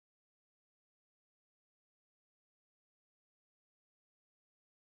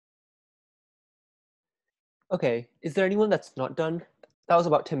Okay, is there anyone that's not done? That was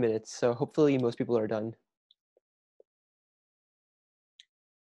about 10 minutes, so hopefully most people are done.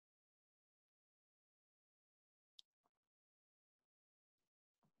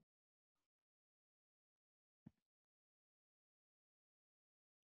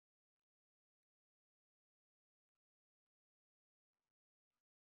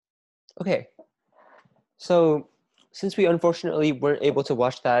 Okay, so since we unfortunately weren't able to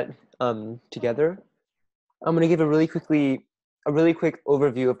watch that together, I'm gonna give a really quick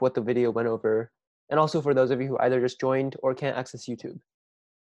overview of what the video went over, and also for those of you who either just joined or can't access YouTube.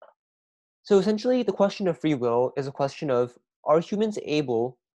 So essentially, the question of free will is a question of, are humans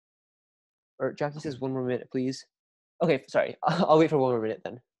able, or Jackie says 1 more minute, please. Okay, sorry, I'll wait for 1 more minute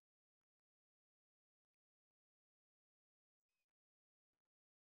then.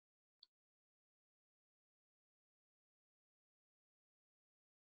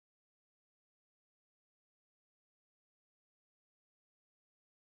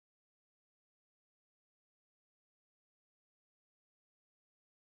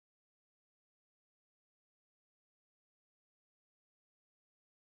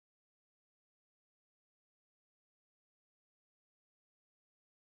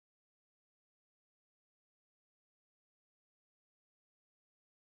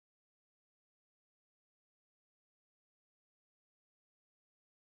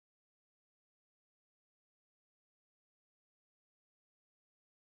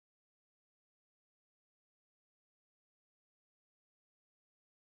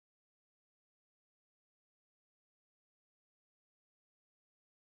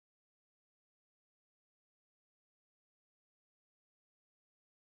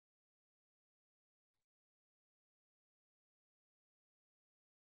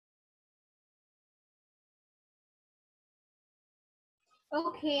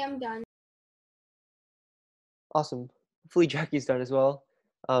 Okay, I'm done. Awesome. Hopefully Jackie's done as well.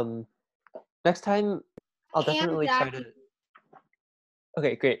 Um, next time, I'll I am definitely try to. Jackie.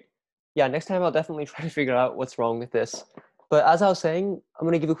 Okay, great. Yeah, next time I'll definitely try to figure out what's wrong with this. But as I was saying, I'm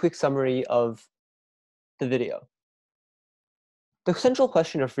going to give a quick summary of the video. The central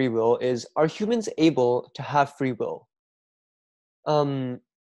question of free will is, are humans able to have free will? Um,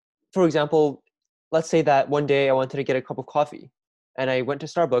 for example, let's say that one day I wanted to get a cup of coffee, and I went to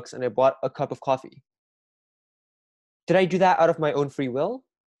Starbucks and I bought a cup of coffee. Did I do that out of my own free will?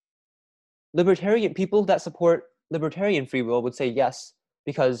 Libertarian people that support libertarian free will would say yes,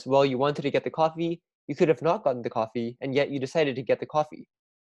 because, well, you wanted to get the coffee, you could have not gotten the coffee, and yet you decided to get the coffee.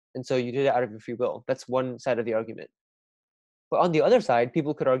 And so you did it out of your free will. That's one side of the argument. But on the other side,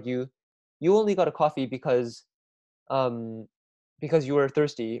 people could argue you only got a coffee um, because you were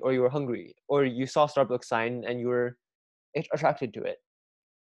thirsty or you were hungry or you saw Starbucks sign and you were attracted to it.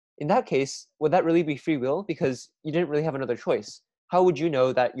 In that case, would that really be free will? Because you didn't really have another choice. How would you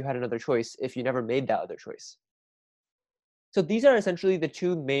know that you had another choice if you never made that other choice? So these are essentially the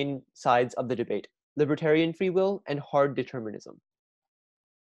two main sides of the debate: libertarian free will and hard determinism.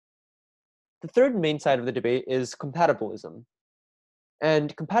 The third main side of the debate is compatibilism.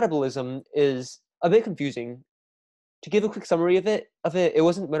 And compatibilism is a bit confusing. To give a quick summary it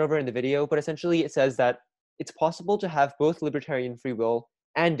wasn't went over in the video, but essentially it says that it's possible to have both libertarian free will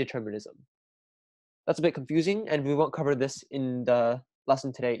and determinism. That's a bit confusing, and we won't cover this in the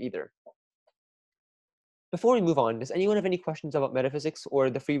lesson today either. Before we move on, does anyone have any questions about metaphysics or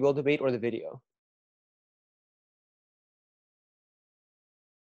the free will debate or the video?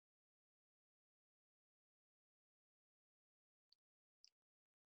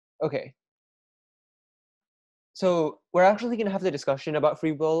 Okay. So we're actually going to have the discussion about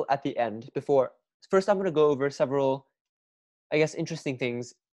free will at the end. First, I'm going to go over several, I guess, interesting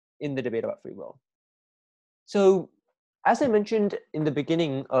things in the debate about free will. So, as I mentioned in the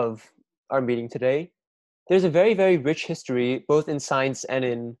beginning of our meeting today, there's a very, very rich history, both in science and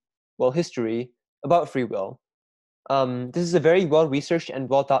in, well, history, about free will. This is a very well-researched and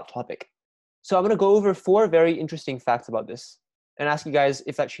well-thought topic. So I'm going to go over 4 very interesting facts about this and ask you guys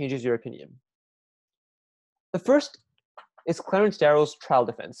if that changes your opinion. The first is Clarence Darrow's trial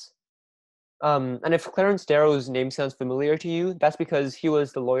defense. And if Clarence Darrow's name sounds familiar to you, that's because he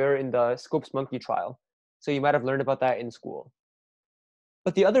was the lawyer in the Scopes Monkey trial. So you might have learned about that in school.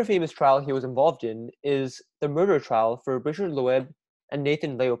 But the other famous trial he was involved in is the murder trial for Richard Loeb and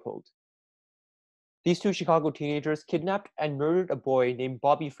Nathan Leopold. These two Chicago teenagers kidnapped and murdered a boy named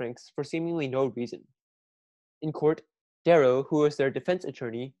Bobby Franks for seemingly no reason. In court, Darrow, who was their defense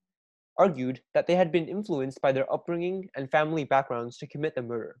attorney, argued that they had been influenced by their upbringing and family backgrounds to commit the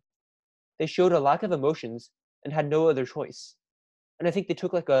murder. They showed a lack of emotions and had no other choice. and I think they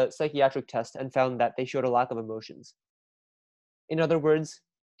took like a psychiatric test and found that they showed a lack of emotions. In other words,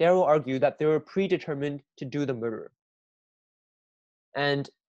 Darrow argued that they were predetermined to do the murder. And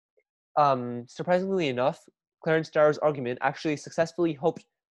surprisingly enough, Clarence Darrow's argument actually successfully helped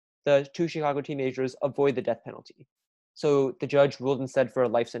the two Chicago teenagers avoid the death penalty. So the judge ruled instead for a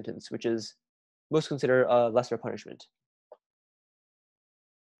life sentence, which is most considered a lesser punishment.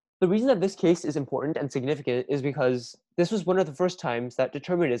 The reason that this case is important and significant is because this was one of the first times that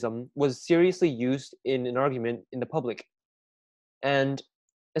determinism was seriously used in an argument in the public, and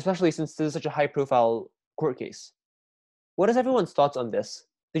especially since this is such a high-profile court case. What is everyone's thoughts on this?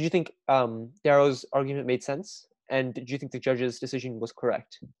 Did you think Darrow's argument made sense? And did you think the judge's decision was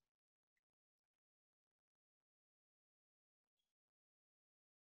correct?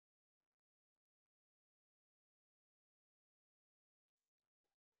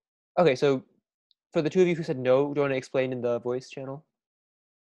 Okay, so for the two of you who said no, do you want to explain in the voice channel?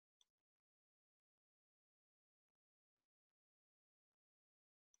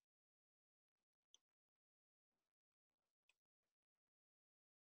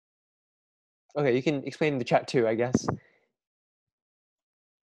 Okay, you can explain in the chat too, I guess.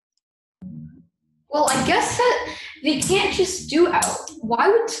 Well, I guess that they can't just do out. Why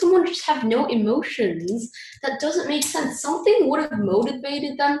would someone just have no emotions? That doesn't make sense. Something would have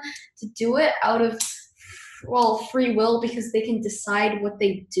motivated them to do it out of, well, free will because they can decide what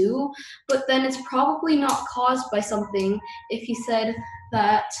they do. But then it's probably not caused by something if he said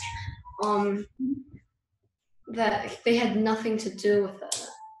that that they had nothing to do with it.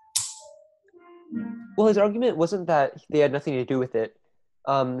 Well, his argument wasn't that they had nothing to do with it.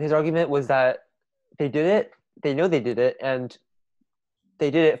 His argument was that they did it, they know they did it, and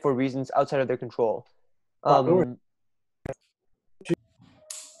they did it for reasons outside of their control. Did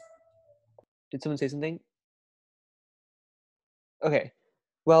someone say something? Okay.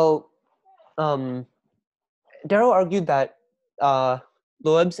 Well, Darrow argued that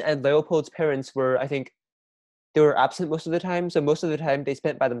Loeb's and Leopold's parents were, I think, they were absent most of the time. So most of the time they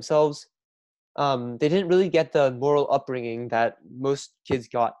spent by themselves. They didn't really get the moral upbringing that most kids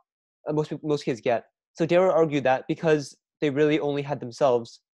got. Most kids get. So Darrow argued that because they really only had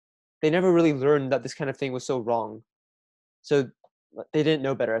themselves, they never really learned that this kind of thing was so wrong. So they didn't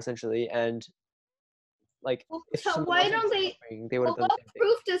know better, essentially, and like if so why don't they would have done what the same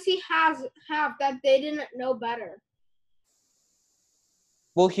proof does he have that they didn't know better?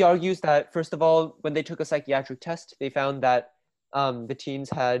 Well, he argues that first of all, when they took a psychiatric test, they found that the teens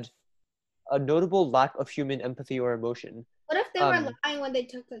had a notable lack of human empathy or emotion. What if they were lying when they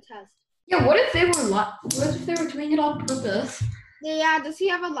took the test? Yeah, what if they were doing it on purpose? Yeah, does he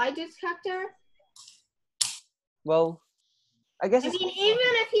have a lie detector? Well, I guess. I mean, even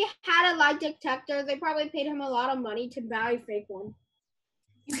if he had a lie detector, they probably paid him a lot of money to buy a fake one.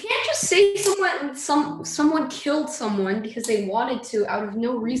 You can't just say someone killed someone because they wanted to out of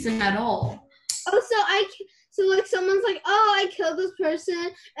no reason at all. Oh, so like someone's like, oh, I killed this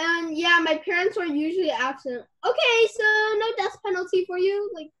person, and yeah, my parents were usually absent. Okay, so no death penalty for you?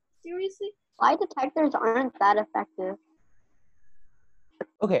 Like, seriously? Lie detectors aren't that effective.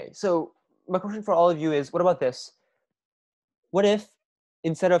 Okay, so my question for all of you is, what about this? What if,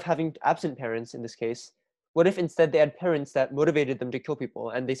 instead of having absent parents in this case, what if instead they had parents that motivated them to kill people,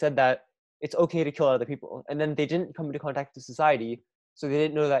 and they said that it's okay to kill other people, and then they didn't come into contact with society, so they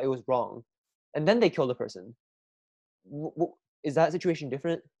didn't know that it was wrong, and then they killed a person? Is that situation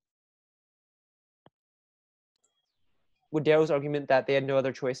different? Would Darrow's argument that they had no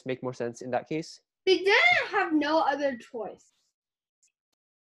other choice make more sense in that case? They didn't have no other choice.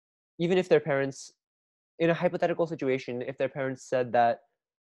 Even if their parents, in a hypothetical situation, if their parents said that,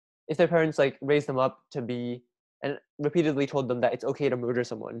 if their parents like raised them up to be, and repeatedly told them that it's okay to murder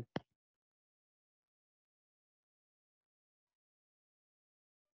someone.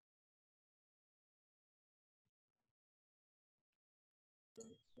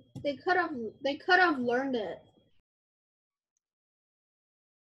 They could have learned it.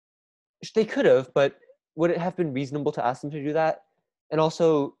 They could have, but would it have been reasonable to ask them to do that? And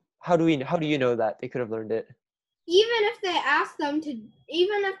also, how do you know that they could have learned it? Even if they asked them to,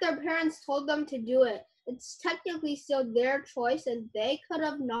 even if their parents told them to do it, it's technically still their choice, and they could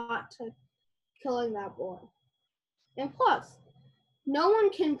have not took killing that boy. And plus, no one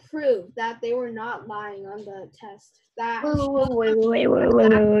can prove that they were not lying on the test.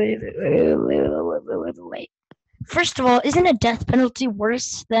 Wait. First of all, isn't a death penalty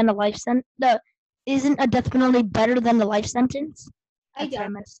worse than a life sentence? Isn't a death penalty better than the life sentence? I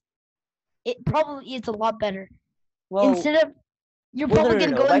don't. It probably is a lot better. Well, instead of you're probably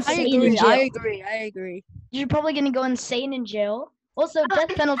gonna go insane in jail. I agree. You're probably gonna go insane in jail, Also, death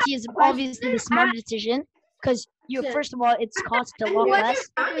penalty is obviously the smarter decision because first of all, it's cost a lot less,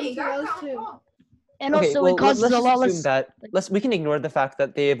 and Okay, also well, it causes let's a just lot assume less. that we can ignore the fact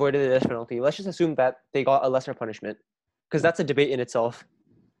that they avoided the death penalty. Let's just assume that they got a lesser punishment, because that's a debate in itself.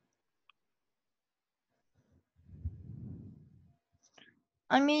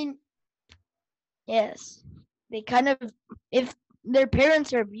 I mean, yes, they kind of, if their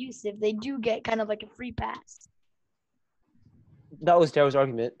parents are abusive, they do get kind of like a free pass. That was Darrow's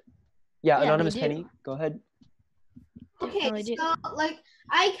argument. Yeah, Yeah, Anonymous they do. Penny, go ahead. Okay, Definitely do. so like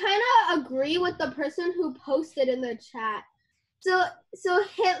I kind of agree with the person who posted in the chat. So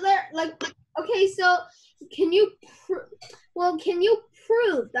Hitler, like, okay, so can you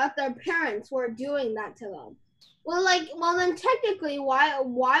prove that their parents were doing that to them? Well, then technically, why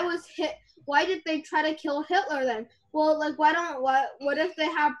did they try to kill Hitler then? Well, like, what if they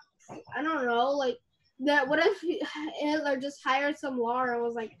have, I don't know, like, that, what if Hitler just hired some lawyer and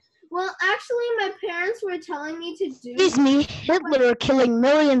was like, well, actually, my parents were telling me to do. Excuse me, Hitler killing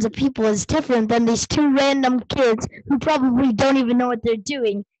millions of people is different than these two random kids who probably don't even know what they're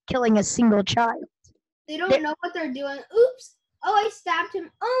doing, killing a single child. They don't know what they're doing. Oops. Oh, I stabbed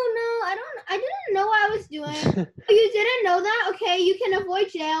him. Oh no, I didn't know what I was doing. You didn't know that? Okay, you can avoid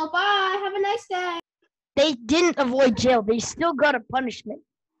jail. Bye. Have a nice day. They didn't avoid jail. They still got a punishment.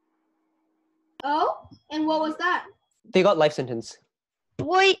 Oh, and what was that? They got life sentence.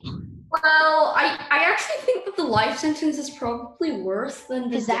 Boy. Well, I actually think that the life sentence is probably worse than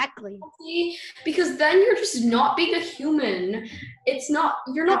the Exactly. death penalty, because then you're just not being a human.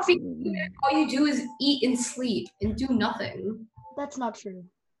 You're not being a human. All you do is eat and sleep and do nothing. That's not true.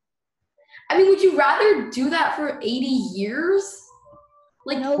 I mean, would you rather do that for 80 years?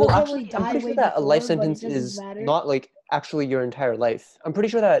 Like, No, Well, they'll actually, probably I'm die pretty way sure that a life before, but it sentence doesn't is matter. not like actually your entire life. I'm pretty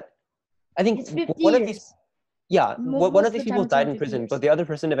sure that I think It's 50 one years. of these, yeah, Most one of of these the time people it's died only in 50 prison, years. but the other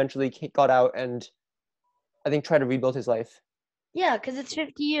person eventually got out and I think tried to rebuild his life. Yeah, because it's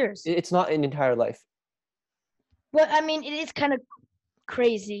 50 years. It's not an entire life. But I mean, it is kind of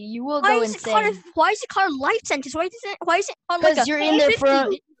crazy. You will Why go is it called insane. why is it called a life sentence? Why is it called like Because a you're in there for a,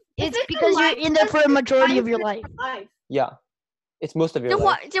 If it's it's a because you're life in there for a majority of your sentence, life. Yeah, it's most of your then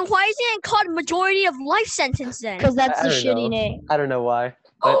life. why isn't it called majority of life sentence then? Because that's I a don't shitty know. name. I don't know why,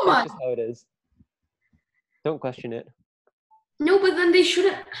 but Oh my- it's just how it is. Don't question it. no, but then they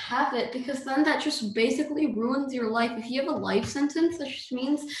shouldn't have it, because then that just basically ruins your life. If you have a life sentence, that just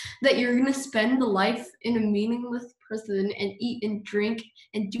means that you're gonna spend the life in a meaningless prison and eat and drink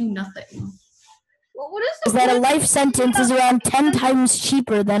and do nothing. Well, what is Is the that a point? life sentence is around 10 times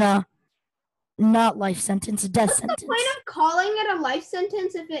cheaper than a not life sentence, a death What's the sentence. point of calling it a life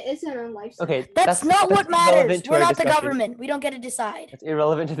sentence if it isn't a life sentence? Okay, That's not what matters. irrelevant to We're our not the discussion. government. We don't get to decide. It's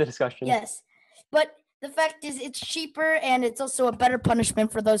irrelevant to the discussion. Yes. But the fact is, it's cheaper and it's also a better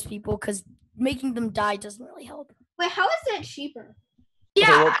punishment for those people because making them die doesn't really help. Wait, how is that cheaper? Okay,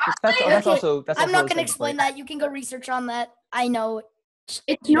 Yeah, well, that's also I'm also not the going to second explain point. that. You can go research on that. I know.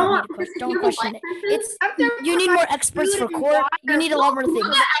 it's You don't not. need to Because if don't you have a question life it. sentence, It's you need more experts for court. You need a lot more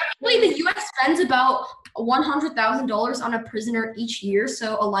things. actually, the U.S. spends about $100,000 on a prisoner each year,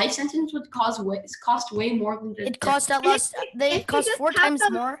 so a life sentence would cost way more than the It costs at least they if you cost just 4 have times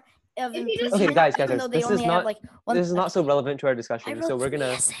them- more of if you just- imprisonment, Okay, guys, even though they this is only have not like one. this is not so relevant to our I discussion. wrote So we're 3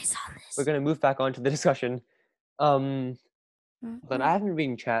 gonna essays on this. move back on to the discussion. Hold on, I haven't been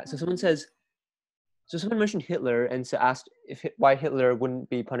reading chat. So someone mentioned Hitler and asked why Hitler wouldn't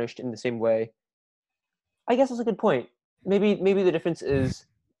be punished in the same way. I guess that's a good point. Maybe the difference is,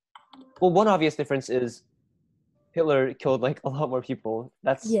 well, one obvious difference is Hitler killed like a lot more people.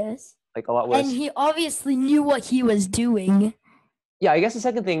 That's Yes. like a lot worse. And he obviously knew what he was doing. Yeah, I guess the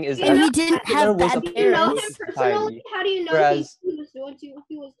second thing is And that he didn't Hitler have was bad a Do you know him parent to personally? society. How do you know Whereas- he was doing what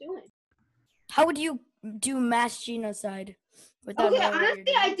he was doing? How would you do mass genocide without Okay, knowing what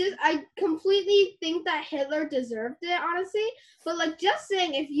you're honestly, doing? I completely think that Hitler deserved it, honestly. But like, just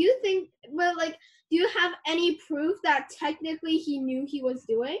saying, if you think, but like, do you have any proof that technically he knew he was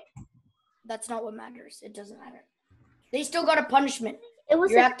doing? That's not what matters. It doesn't matter. They still got a punishment. It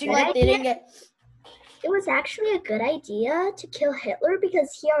was You're a acting good like they idea. didn't get. It was actually a good idea to kill Hitler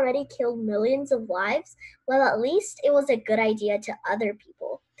because he already killed millions of lives. Well, at least it was a good idea to other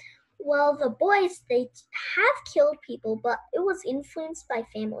people. Well, the boys, they have killed people, but it was influenced by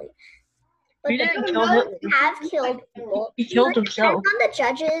family. But He the didn't boys kill Hitler. have killed people. He killed Depends himself. on the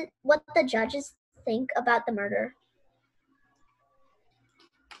judges, what the judges think about the murder.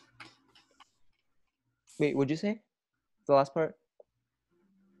 Wait, what'd you say? The last part?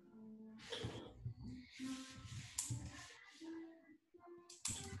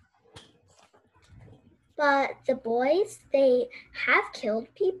 But the boys, they have killed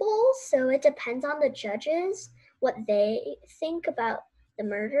people, so it depends on the judges what they think about the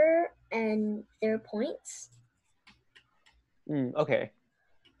murder and their points. Okay.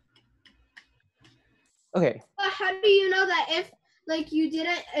 Okay. But how do you know that if you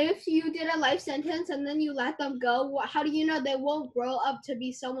did a life sentence and then you let them go, how do you know they won't grow up to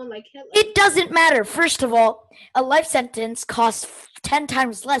be someone like Hitler? It doesn't matter. First of all, a life sentence costs 10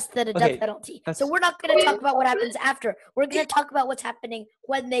 times less than a Okay, death penalty. So that's- we're not going to talk about what happens after. We're going to talk about what's happening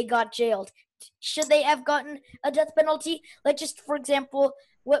when they got jailed. Should they have gotten a death penalty? Like, just for example,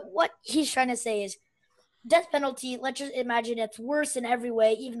 what he's trying to say is death penalty, let's just imagine it's worse in every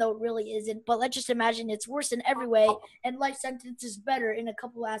way, even though it really isn't. But let's just imagine it's worse in every way, and life sentence is better in a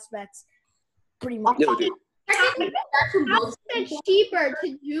couple aspects. Pretty much. Yo, dude. It's cheaper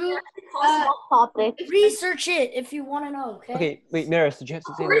to do. Off topic. Research it if you want to know, okay? Okay, wait, Maris, did you have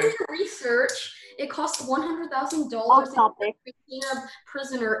to say According that? to research, it costs $100,000 Off topic. to keep a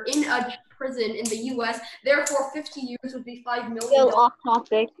prisoner in a prison in the U.S. Therefore, 50 years would be $5 million. Yo, off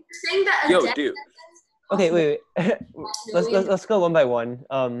topic. Saying that a Yo, death dude. Okay, wait. million. let's go one by one.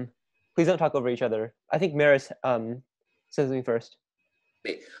 Please don't talk over each other. I think Maris says something first.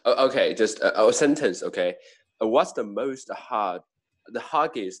 Okay, just a sentence. Okay, what's the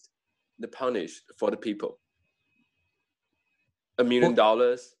hardest the punish for the people? $1 million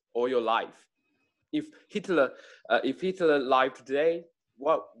or your life? If Hitler live today,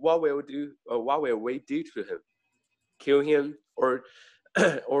 what will we do to him? Kill him or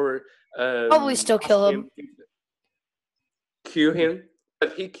Probably still kill him. Kill him,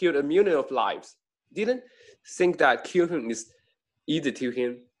 but he killed 1 million of lives. Didn't think that kill him is easy to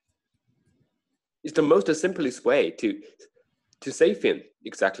him. It's the most simplest way to save him.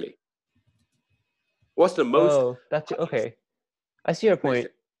 Exactly. What's the most? Oh, that's okay. I see your point.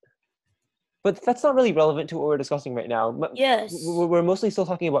 But that's not really relevant to what we're discussing right now. Yes. We're mostly still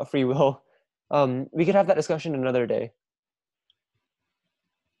talking about free will. We could have that discussion another day.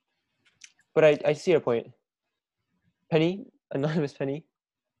 But I see your point. Penny, anonymous Penny.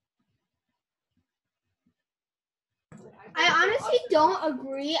 I honestly don't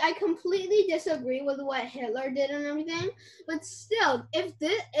agree. I completely disagree with what Hitler did and everything. But still, if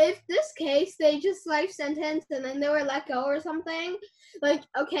this case they just life sentence and then they were let go or something, like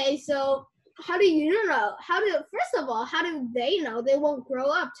okay, so how do you know? First of all, how do they know they won't grow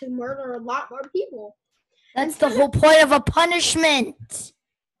up to murder a lot more people? That's the whole point of a punishment.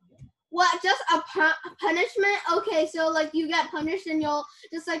 What, just a punishment? Okay, so like you get punished and you'll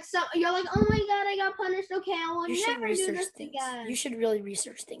just like you're like, oh my god, I got punished. Okay, I will never do this again. You should really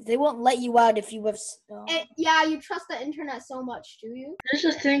research things. They won't let you out if you have. Yeah, you trust the internet so much, do you? There's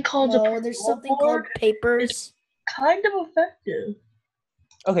a thing called there's something called papers. Kind of effective.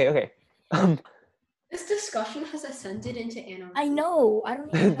 Okay. This discussion has ascended into anarchy. I know. I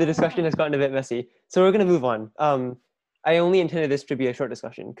don't know. The discussion has gotten a bit messy, so we're gonna move on. I only intended this to be a short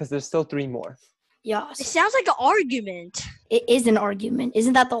discussion because there's still 3 more. It sounds like an argument. It is an argument.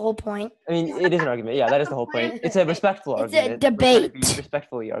 Isn't that the whole point? I mean, it is an argument. Yeah, that is the whole point. It's a respectful It's a argument. We're trying to be debate.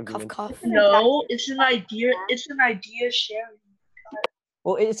 respectfully argument. Cough. No, it's an idea. It's an idea sharing.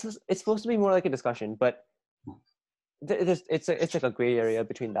 Well, it's supposed to be more like a discussion, but it's like a gray area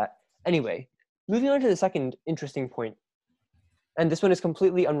between that. Anyway, moving on to the second interesting point, and this one is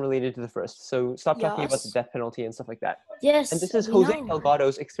completely unrelated to the first. So stop talking about the Yes. death penalty and stuff like that. Yes. And this is we Jose know.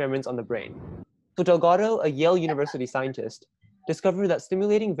 Delgado's experiments on the brain. So Delgado, a Yale University scientist, discovered that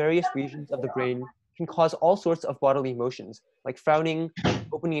stimulating various regions of the brain can cause all sorts of bodily motions, like frowning,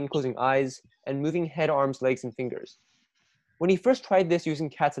 opening and closing eyes, and moving head, arms, legs, and fingers. When he first tried this using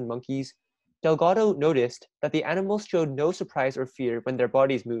cats and monkeys, Delgado noticed that the animals showed no surprise or fear when their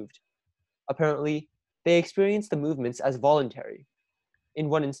bodies moved. Apparently, they experienced the movements as voluntary. In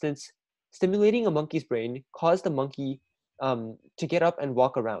one instance, stimulating a monkey's brain caused the monkey to get up and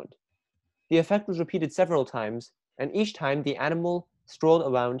walk around. The effect was repeated several times, and each time the animal strolled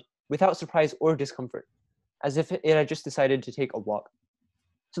around without surprise or discomfort, as if it had just decided to take a walk.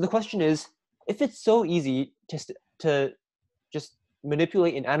 So the question is, if it's so easy to just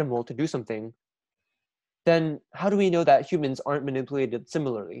manipulate an animal to do something, then how do we know that humans aren't manipulated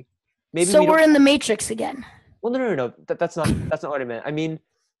similarly? Maybe So we we're don't. in the Matrix again. Well, no. That's not what I meant. I mean,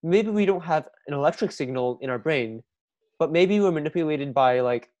 maybe we don't have an electric signal in our brain, but maybe we're manipulated by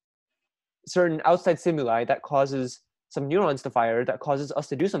like certain outside stimuli that causes some neurons to fire, that causes us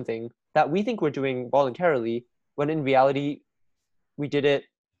to do something that we think we're doing voluntarily, when in reality, we did it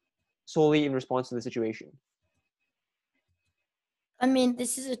solely in response to the situation. I mean,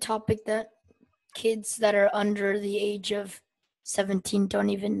 this is a topic that kids that are under the age of 17 don't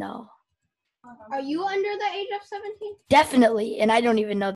even know. Are you under the age of 17? Definitely, and I don't even know